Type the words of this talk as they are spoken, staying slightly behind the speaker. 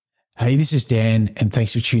Hey, this is Dan, and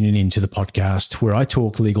thanks for tuning in to the podcast where I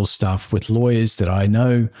talk legal stuff with lawyers that I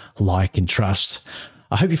know, like, and trust.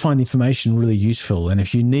 I hope you find the information really useful, and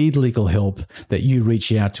if you need legal help, that you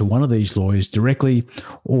reach out to one of these lawyers directly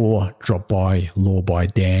or drop by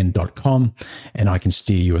lawbydan.com and I can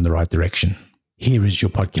steer you in the right direction. Here is your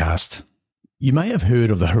podcast. You may have heard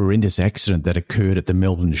of the horrendous accident that occurred at the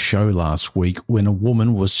Melbourne show last week when a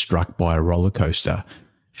woman was struck by a roller coaster.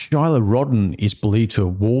 Shyla Rodden is believed to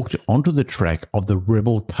have walked onto the track of the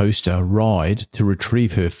Rebel Coaster ride to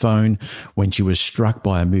retrieve her phone when she was struck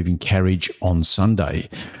by a moving carriage on Sunday.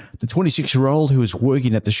 The 26-year-old who was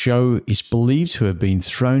working at the show is believed to have been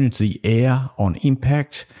thrown into the air on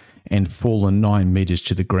impact and fallen 9 metres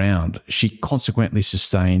to the ground. She consequently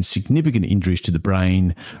sustained significant injuries to the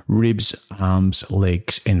brain, ribs, arms,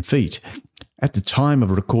 legs and feet. At the time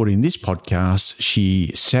of recording this podcast,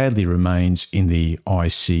 she sadly remains in the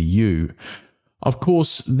ICU. Of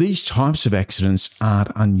course, these types of accidents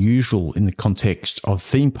aren't unusual in the context of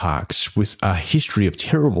theme parks, with a history of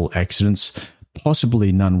terrible accidents,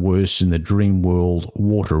 possibly none worse than the Dreamworld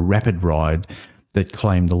Water Rapid ride that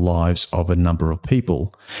claimed the lives of a number of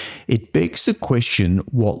people. It begs the question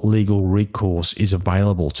what legal recourse is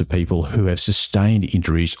available to people who have sustained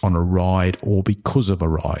injuries on a ride or because of a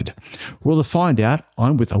ride. Well, to find out,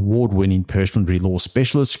 I'm with award-winning personal injury law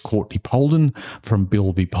specialist Courtney Polden from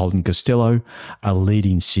Bilby Polden Costello, a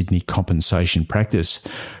leading Sydney compensation practice.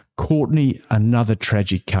 Courtney, another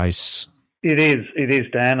tragic case. It is,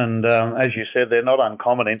 Dan, and as you said, they're not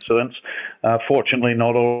uncommon incidents. Fortunately,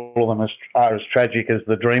 not all of them are as tragic as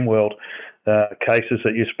the Dreamworld cases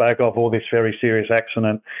that you spoke of, or this very serious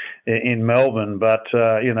accident in Melbourne. But,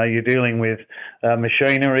 you're dealing with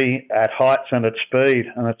machinery at heights and at speed,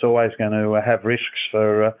 and it's always going to have risks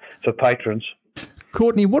for patrons.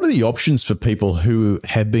 Courtney, what are the options for people who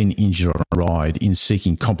have been injured on a ride in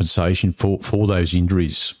seeking compensation for those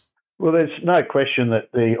injuries? Well, there's no question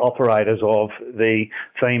that the operators of the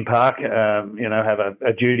theme park, have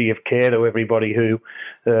a duty of care to everybody who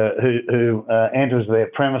enters their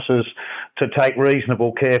premises to take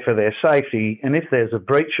reasonable care for their safety. And if there's a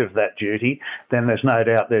breach of that duty, then there's no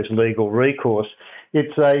doubt there's legal recourse.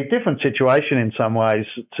 It's a different situation in some ways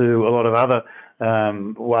to a lot of other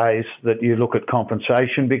ways that you look at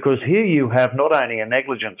compensation, because here you have not only a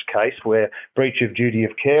negligence case where breach of duty of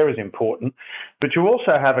care is important, but you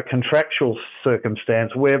also have a contractual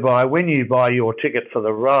circumstance whereby when you buy your ticket for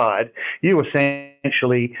the ride, you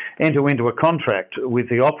essentially enter into a contract with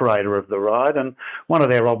the operator of the ride, and one of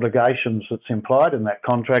their obligations that's implied in that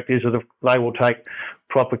contract is that they will take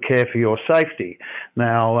proper care for your safety.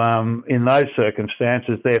 Now, in those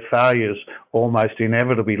circumstances, their failures almost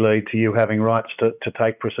inevitably lead to you having rights to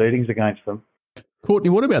take proceedings against them. Courtney,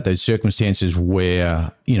 what about those circumstances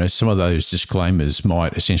where, some of those disclaimers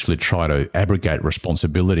might essentially try to abrogate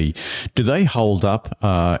responsibility? Do they hold up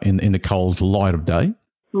in the cold light of day?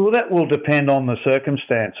 Well, that will depend on the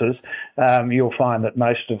circumstances. You'll find that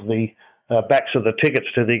most of the backs of the tickets,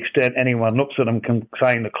 to the extent anyone looks at them,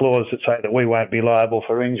 contain the clause that say that we won't be liable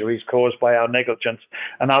for injuries caused by our negligence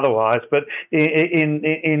and otherwise. But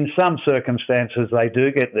in some circumstances, they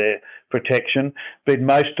do get their protection, but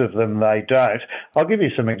most of them they don't. I'll give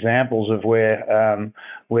you some examples of where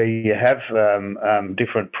you have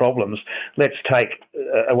different problems. Let's take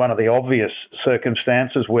one of the obvious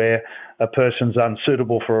circumstances where a person's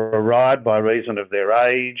unsuitable for a ride by reason of their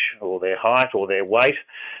age or their height or their weight,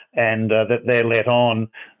 and that they're let on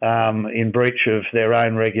in breach of their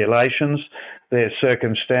own regulations. There's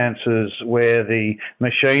circumstances where the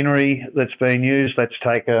machinery that's been used, let's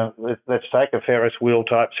take a Ferris wheel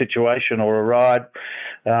type situation or a ride,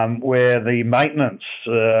 where the maintenance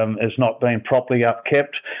has not been properly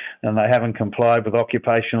upkept and they haven't complied with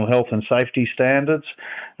occupational health and safety standards.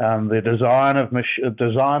 The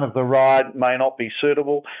design of the ride may not be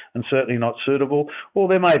suitable, and certainly not suitable, or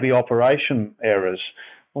there may be operation errors.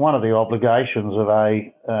 One of the obligations of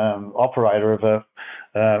a operator of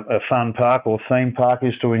a fun park or theme park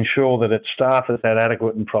is to ensure that its staff has had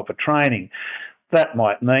adequate and proper training. That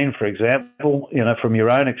might mean, for example, from your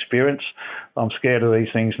own experience, I'm scared of these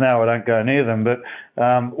things now, I don't go near them, but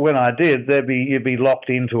when I did, you'd be locked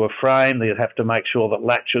into a frame, they'd have to make sure that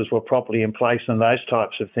latches were properly in place and those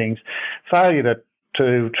types of things. Failure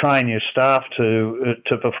to train your staff to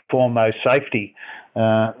perform those safety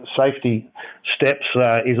safety steps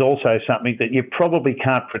is also something that you probably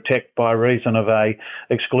can't protect by reason of a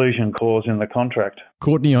exclusion clause in the contract.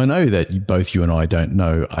 Courtney, I know that both you and I don't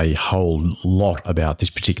know a whole lot about this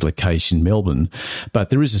particular case in Melbourne, but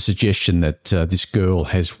there is a suggestion that this girl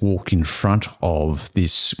has walked in front of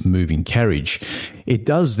this moving carriage. It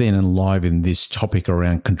does then enliven this topic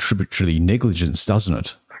around contributory negligence, doesn't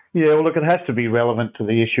it? Yeah, well, look, it has to be relevant to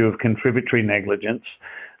the issue of contributory negligence.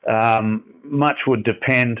 Much would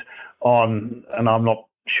depend on, and I'm not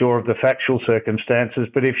sure of the factual circumstances,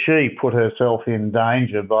 but if she put herself in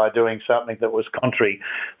danger by doing something that was contrary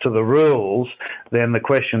to the rules, then the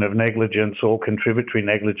question of negligence or contributory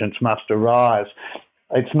negligence must arise.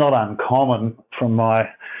 It's not uncommon from my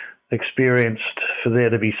experience for there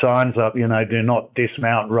to be signs up, do not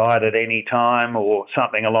dismount, ride at any time, or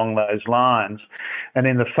something along those lines. And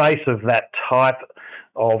in the face of that type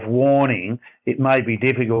of warning, it may be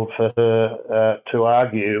difficult for her to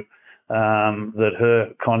argue that her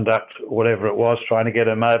conduct, whatever it was, trying to get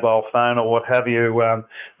a mobile phone or what have you,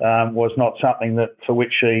 was not something that for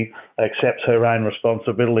which she accepts her own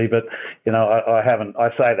responsibility. But I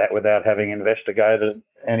say that without having investigated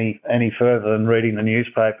any further than reading the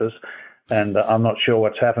newspapers, and I'm not sure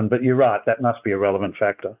what's happened. But you're right, that must be a relevant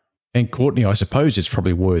factor. And Courtney, I suppose it's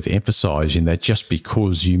probably worth emphasising that just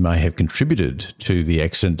because you may have contributed to the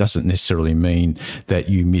accident doesn't necessarily mean that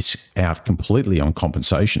you miss out completely on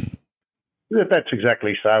compensation. That's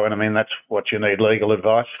exactly so, and I mean that's what you need legal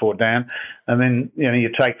advice for, Dan. And then you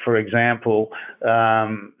take, for example,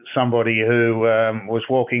 somebody who was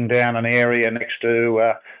walking down an area next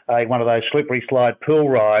to one of those slippery slide pool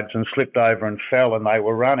rides and slipped over and fell, and they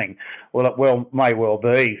were running. Well, it may well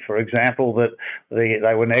be, for example, that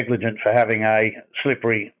they were negligent for having a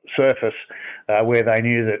slippery surface where they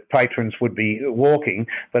knew that patrons would be walking,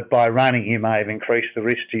 but by running you may have increased the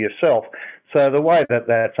risk to yourself. So the way that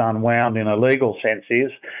that's unwound in a legal sense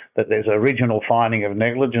is that there's an original finding of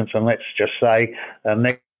negligence, and let's just say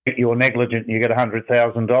you're negligent and you get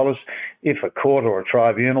 $100,000. If a court or a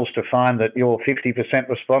tribunal's to find that you're 50%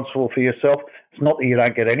 responsible for yourself, it's not that you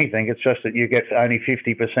don't get anything, it's just that you get only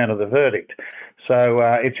 50% of the verdict. So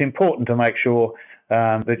it's important to make sure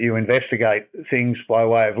that you investigate things by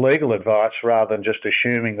way of legal advice rather than just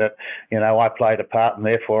assuming that, I played a part and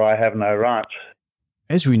therefore I have no rights.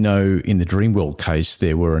 As we know, in the Dreamworld case,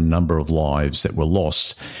 there were a number of lives that were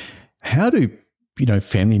lost. How do,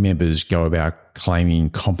 family members go about claiming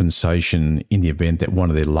compensation in the event that one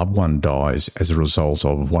of their loved one dies as a result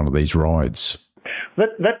of one of these rides?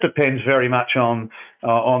 That depends very much on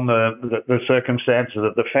the circumstances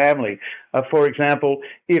of the family. For example,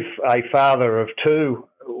 if a father of two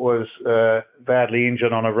was badly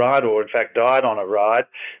injured on a ride or in fact died on a ride,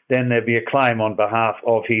 then there'd be a claim on behalf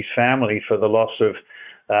of his family for the loss of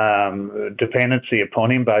dependency upon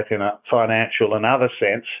him, both in a financial and other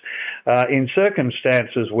sense. In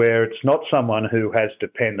circumstances where it's not someone who has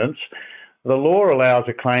dependents, the law allows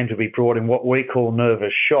a claim to be brought in what we call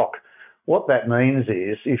nervous shock. What that means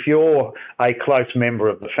is if you're a close member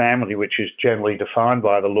of the family, which is generally defined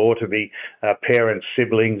by the law to be parents,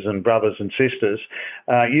 siblings and brothers and sisters,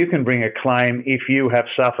 you can bring a claim if you have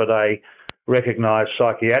suffered a recognised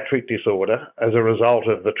psychiatric disorder as a result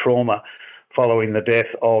of the trauma following the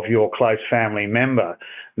death of your close family member.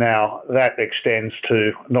 Now, that extends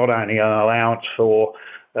to not only an allowance for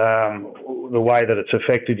the way that it's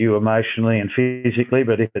affected you emotionally and physically,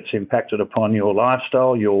 but if it's impacted upon your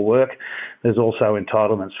lifestyle, your work, there's also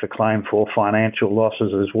entitlements for claim for financial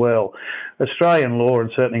losses as well. Australian law,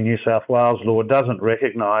 and certainly New South Wales law, doesn't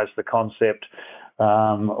recognise the concept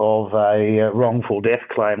of a wrongful death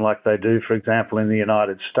claim like they do, for example, in the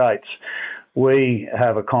United States. We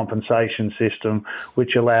have a compensation system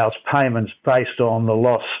which allows payments based on the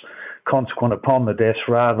loss consequent upon the death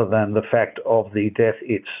rather than the fact of the death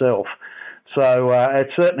itself. So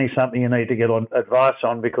it's certainly something you need to get on advice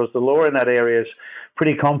on because the law in that area is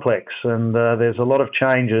pretty complex and there's a lot of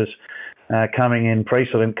changes coming in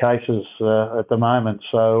precedent cases at the moment.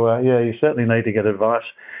 So, you certainly need to get advice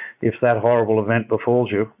if that horrible event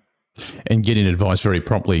befalls you. And getting advice very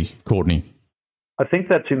promptly, Courtney. I think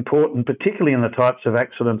that's important, particularly in the types of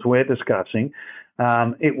accidents we're discussing.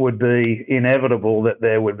 It would be inevitable that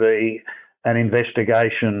there would be an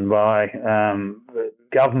investigation by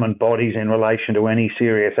government bodies in relation to any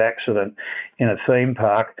serious accident in a theme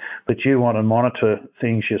park, but you want to monitor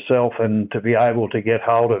things yourself and to be able to get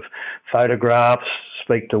hold of photographs,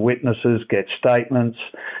 speak to witnesses, get statements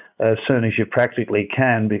as soon as you practically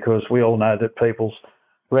can, because we all know that people's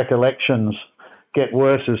recollections get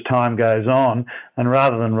worse as time goes on, and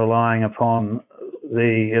rather than relying upon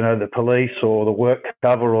the police or the work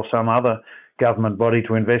cover or some other government body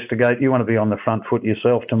to investigate. You want to be on the front foot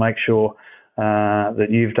yourself to make sure that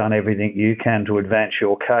you've done everything you can to advance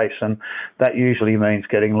your case, and that usually means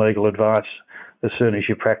getting legal advice as soon as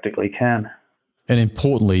you practically can. And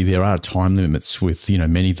importantly, there are time limits with,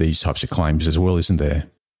 many of these types of claims as well, isn't there?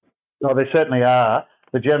 Oh, there certainly are.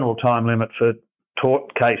 The general time limit for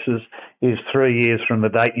tort cases is 3 years from the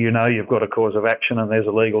date you've got a cause of action, and there's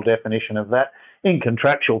a legal definition of that. In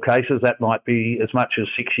contractual cases, that might be as much as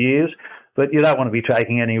 6 years, but you don't want to be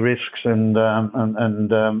taking any risks and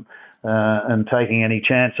taking any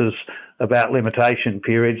chances about limitation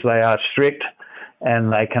periods. They are strict,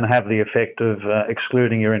 and they can have the effect of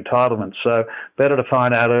excluding your entitlements. So better to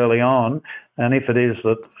find out early on. And if it is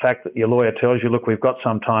the fact that your lawyer tells you, look, we've got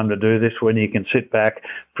some time to do this, when you can sit back,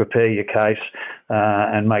 prepare your case,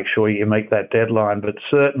 and make sure you meet that deadline. But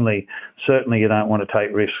certainly you don't want to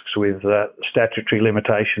take risks with statutory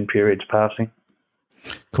limitation periods passing.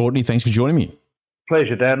 Courtney, thanks for joining me.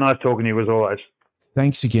 Pleasure, Dan. Nice talking to you as always.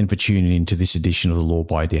 Thanks again for tuning in to this edition of the Law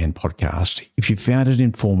by Dan podcast. If you found it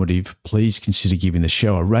informative, please consider giving the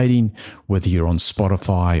show a rating, whether you're on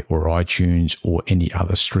Spotify or iTunes or any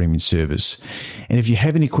other streaming service. And if you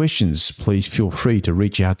have any questions, please feel free to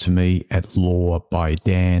reach out to me at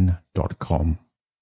lawbydan.com.